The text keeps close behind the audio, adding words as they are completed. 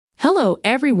Hello,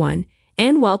 everyone,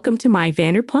 and welcome to my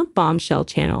Vanderpump Bombshell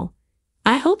channel.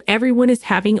 I hope everyone is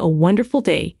having a wonderful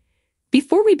day.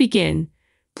 Before we begin,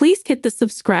 please hit the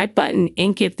subscribe button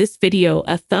and give this video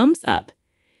a thumbs up.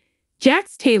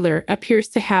 Jax Taylor appears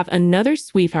to have another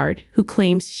sweetheart who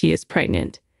claims she is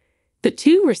pregnant. The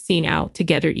two were seen out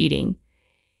together eating.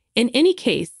 In any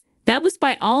case, that was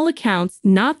by all accounts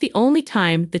not the only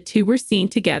time the two were seen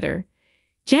together.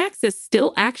 Jax is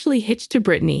still actually hitched to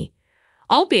Brittany,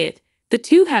 albeit the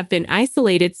two have been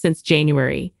isolated since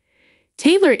January.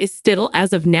 Taylor is still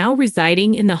as of now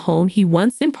residing in the home he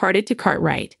once imparted to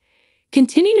Cartwright,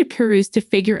 continuing to peruse to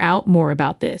figure out more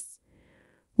about this.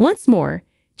 Once more,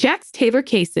 Jax Taylor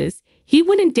cases he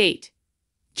wouldn't date.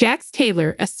 Jax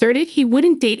Taylor asserted he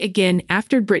wouldn't date again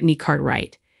after Brittany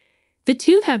Cartwright. The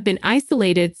two have been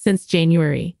isolated since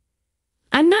January.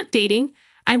 I'm not dating.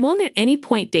 I won't at any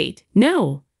point date.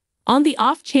 No. On the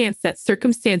off chance that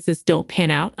circumstances don't pan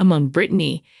out among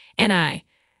Brittany and I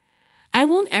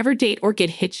won't ever date or get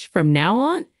hitched from now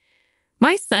on.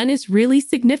 My son is really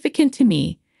significant to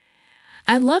me.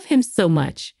 I love him so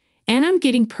much, and I'm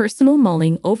getting personal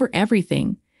mulling over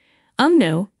everything.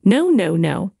 No.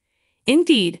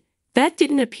 Indeed, that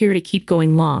didn't appear to keep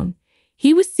going long.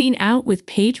 He was seen out with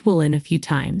Paige Woolen a few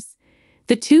times.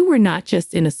 The two were not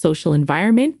just in a social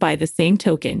environment by the same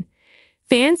token.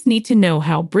 Fans need to know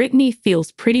how Brittany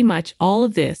feels pretty much all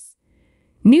of this.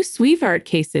 New sweetheart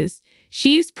cases.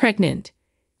 She is pregnant.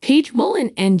 Paige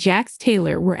Woolen and Jax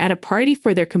Taylor were at a party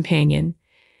for their companion.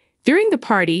 During the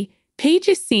party, Paige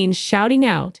is seen shouting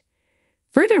out,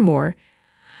 "Furthermore,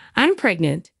 I'm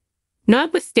pregnant."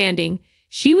 Notwithstanding,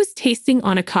 she was tasting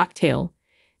on a cocktail.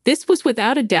 This was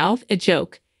without a doubt a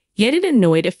joke, yet it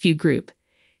annoyed a few group.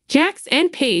 Jax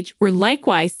and Paige were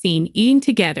likewise seen eating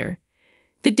together.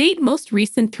 The date most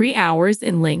recent 3 hours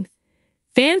in length.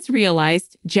 Fans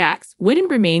realized Jax wouldn't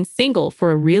remain single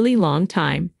for a really long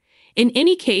time. In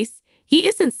any case, he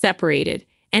isn't separated,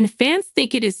 and fans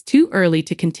think it is too early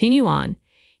to continue on.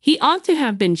 He ought to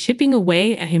have been chipping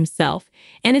away at himself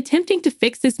and attempting to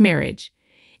fix his marriage.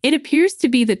 It appears to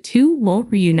be the two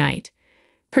won't reunite,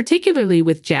 particularly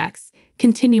with Jax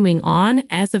continuing on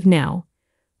as of now.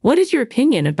 What is your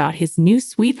opinion about his new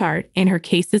sweetheart and her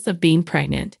cases of being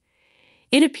pregnant?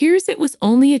 It appears it was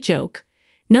only a joke.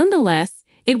 Nonetheless,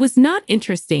 it was not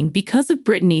interesting because of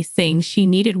Brittany saying she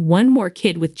needed one more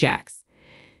kid with Jax.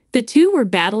 The two were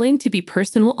battling to be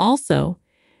personal also.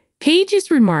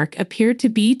 Paige's remark appeared to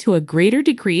be to a greater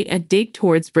degree a dig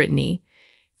towards Brittany.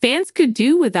 Fans could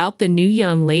do without the new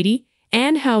young lady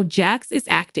and how Jax is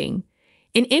acting.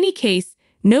 In any case,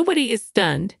 nobody is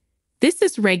stunned. This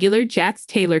is regular Jax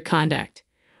Taylor conduct.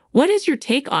 What is your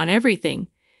take on everything?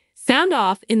 Sound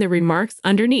off in the remarks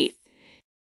underneath.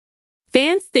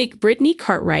 Fans think Brittany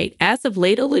Cartwright as of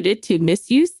late alluded to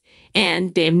misuse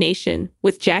and damnation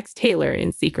with Jax Taylor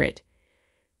in secret.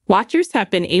 Watchers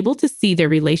have been able to see their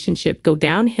relationship go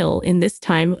downhill in this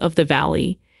time of the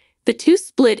valley. The two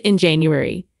split in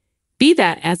January. Be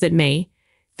that as it may,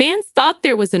 fans thought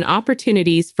there was an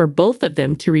opportunities for both of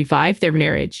them to revive their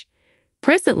marriage.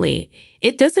 Presently,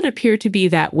 it doesn't appear to be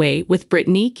that way, with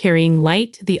Brittany carrying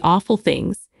light to the awful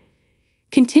things.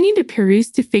 Continue to peruse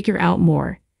to figure out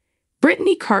more.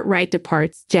 Brittany Cartwright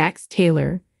departs Jax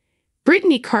Taylor.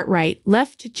 Brittany Cartwright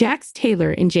left Jax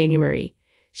Taylor in January.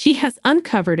 She has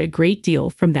uncovered a great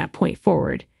deal from that point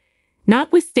forward.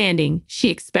 Notwithstanding, she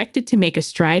expected to make a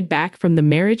stride back from the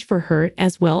marriage for her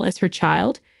as well as her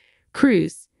child,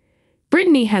 Cruz.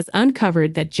 Brittany has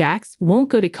uncovered that Jax won't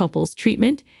go to couples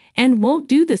treatment and won't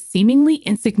do the seemingly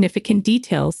insignificant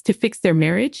details to fix their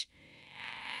marriage.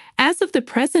 As of the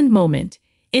present moment,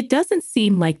 it doesn't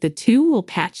seem like the two will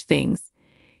patch things.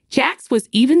 Jax was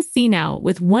even seen out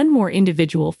with one more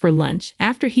individual for lunch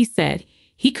after he said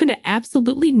he could at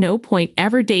absolutely no point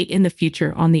ever date in the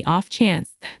future on the off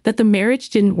chance that the marriage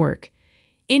didn't work.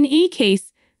 In any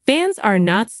case, fans are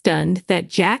not stunned that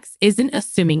Jax isn't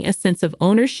assuming a sense of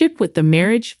ownership with the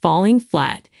marriage falling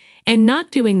flat and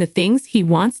not doing the things he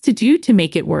wants to do to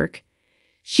make it work.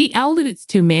 She alludes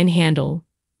to manhandle.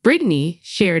 Brittany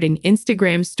shared an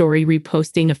Instagram story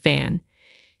reposting a fan.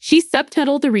 She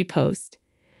subtitled the repost,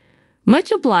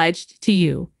 "Much obliged to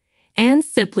you," and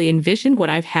simply envisioned what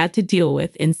I've had to deal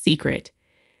with in secret.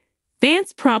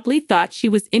 Fans probably thought she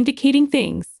was indicating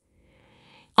things.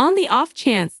 On the off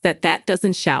chance that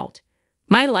doesn't shout,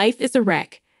 "My life is a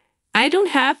wreck. I don't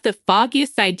have the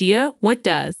foggiest idea what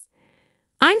does."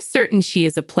 I'm certain she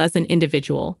is a pleasant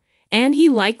individual, and he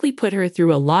likely put her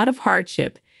through a lot of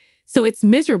hardship, so it's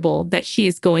miserable that she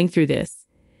is going through this.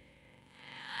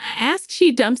 Ask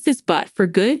she dumps his butt for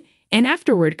good and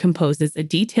afterward composes a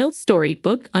detailed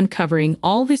storybook uncovering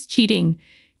all this cheating,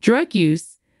 drug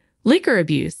use, liquor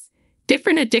abuse,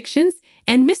 different addictions,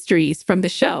 and mysteries from the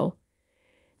show.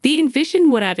 The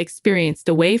envision would have experienced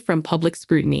away from public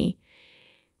scrutiny.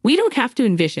 We don't have to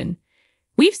envision.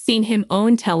 We've seen him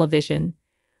own television.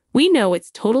 We know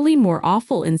it's totally more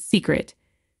awful in secret.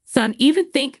 Some even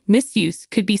think misuse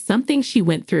could be something she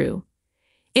went through.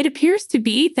 It appears to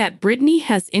be that Britney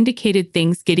has indicated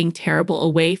things getting terrible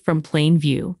away from plain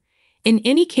view. In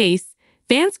any case,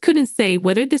 fans couldn't say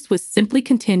whether this was simply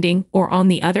contending or, on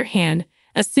the other hand,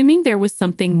 assuming there was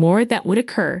something more that would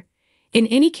occur. In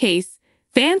any case,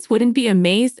 fans wouldn't be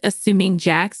amazed assuming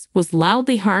Jax was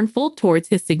loudly harmful towards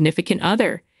his significant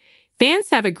other. Fans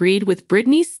have agreed with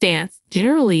Britney's stance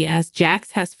generally, as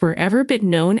Jax has forever been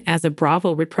known as a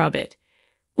Bravo reprobate.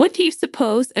 What do you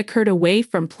suppose occurred away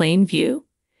from plain view?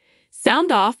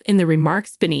 Sound off in the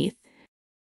remarks beneath.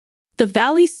 The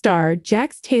Valley star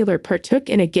Jax Taylor partook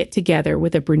in a get-together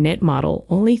with a brunette model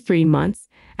only 3 months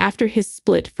after his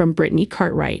split from Brittany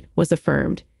Cartwright was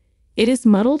affirmed. It is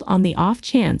muddled on the off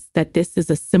chance that this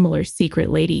is a similar secret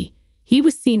lady. He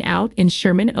was seen out in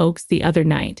Sherman Oaks the other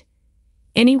night.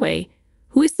 Anyway,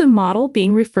 who is the model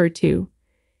being referred to?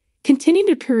 Continue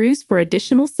to peruse for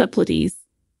additional subtleties.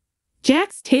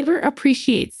 Jax Taylor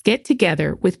appreciates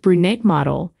get-together with brunette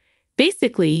model.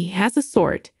 Basically, he has a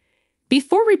sort.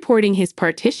 Before reporting his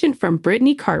partition from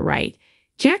Brittany Cartwright,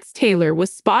 Jax Taylor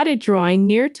was spotted drawing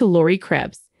near to Lori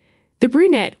Krebs. The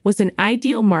brunette was an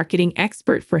ideal marketing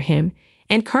expert for him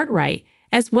and Cartwright,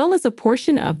 as well as a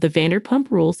portion of the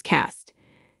Vanderpump Rules cast.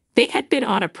 They had been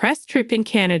on a press trip in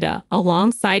Canada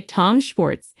alongside Tom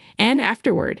Schwartz, and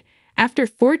afterward, after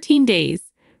 14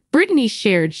 days, Britney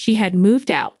shared she had moved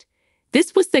out.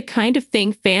 This was the kind of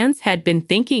thing fans had been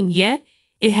thinking, yet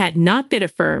it had not been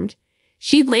affirmed.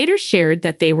 She later shared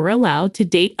that they were allowed to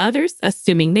date others,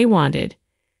 assuming they wanted.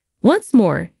 Once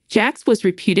more, Jax was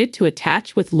reputed to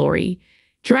attach with Lori,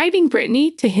 driving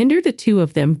Britney to hinder the two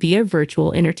of them via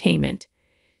virtual entertainment.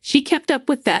 She kept up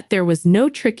with that. There was no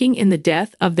tricking in the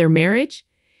death of their marriage.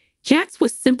 Jax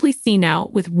was simply seen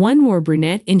out with one more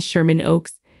brunette in Sherman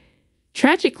Oaks.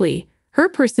 Tragically, her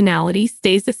personality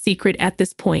stays a secret at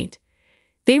this point.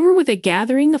 They were with a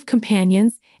gathering of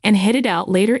companions and headed out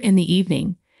later in the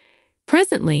evening.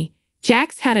 Presently,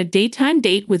 Jax had a daytime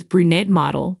date with brunette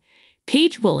model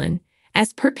Paige Woolen,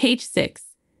 as per page 6.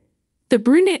 The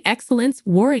brunette excellence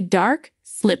wore a dark,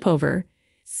 slip-over,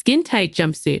 skin-tight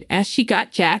jumpsuit as she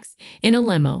got Jax in a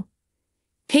limo.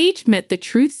 Paige met the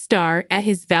Truth star at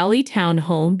his Valley town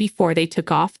home before they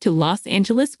took off to Los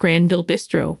Angeles' Granville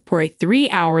Bistro for a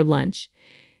 3-hour lunch.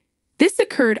 This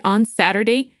occurred on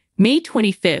Saturday, May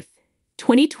 25,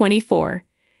 2024.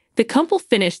 The couple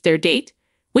finished their date,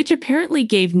 which apparently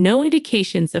gave no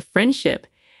indications of friendship,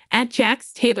 at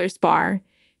Jax Taylor's bar,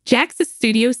 Jax's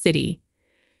Studio City.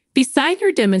 Beside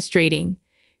her demonstrating,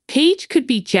 Paige could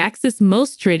be Jax's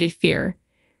most dreaded fear.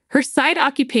 Her side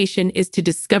occupation is to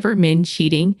discover men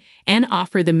cheating and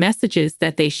offer the messages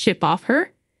that they ship off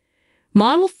her.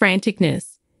 Model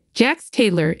franticness. Jax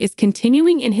Taylor is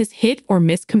continuing in his hit or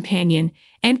miss companion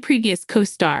and previous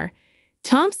co-star,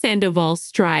 Tom Sandoval's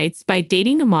strides by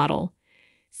dating a model.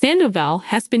 Sandoval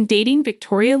has been dating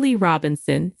Victoria Lee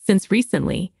Robinson since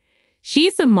recently. She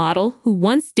is a model who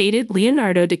once dated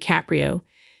Leonardo DiCaprio,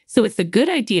 so it's a good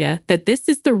idea that this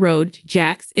is the road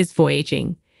Jax is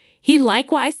voyaging. He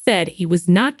likewise said he was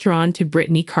not drawn to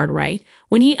Brittany Cartwright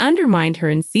when he undermined her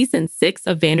in season 6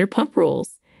 of Vanderpump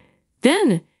Rules.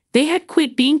 Then, they had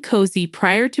quit being cozy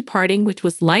prior to parting, which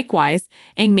was likewise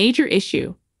a major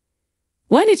issue.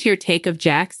 What is your take of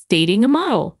Jax dating a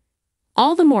model?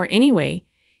 All the more anyway.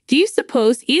 Do you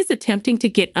suppose he is attempting to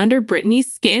get under Britney's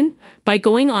skin by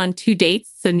going on 2 dates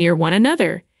so near one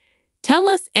another? Tell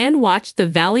us and watch the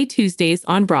Valley Tuesdays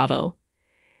on Bravo.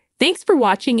 Thanks for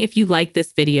watching. If you like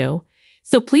this video,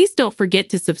 so please don't forget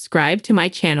to subscribe to my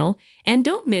channel and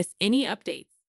don't miss any updates.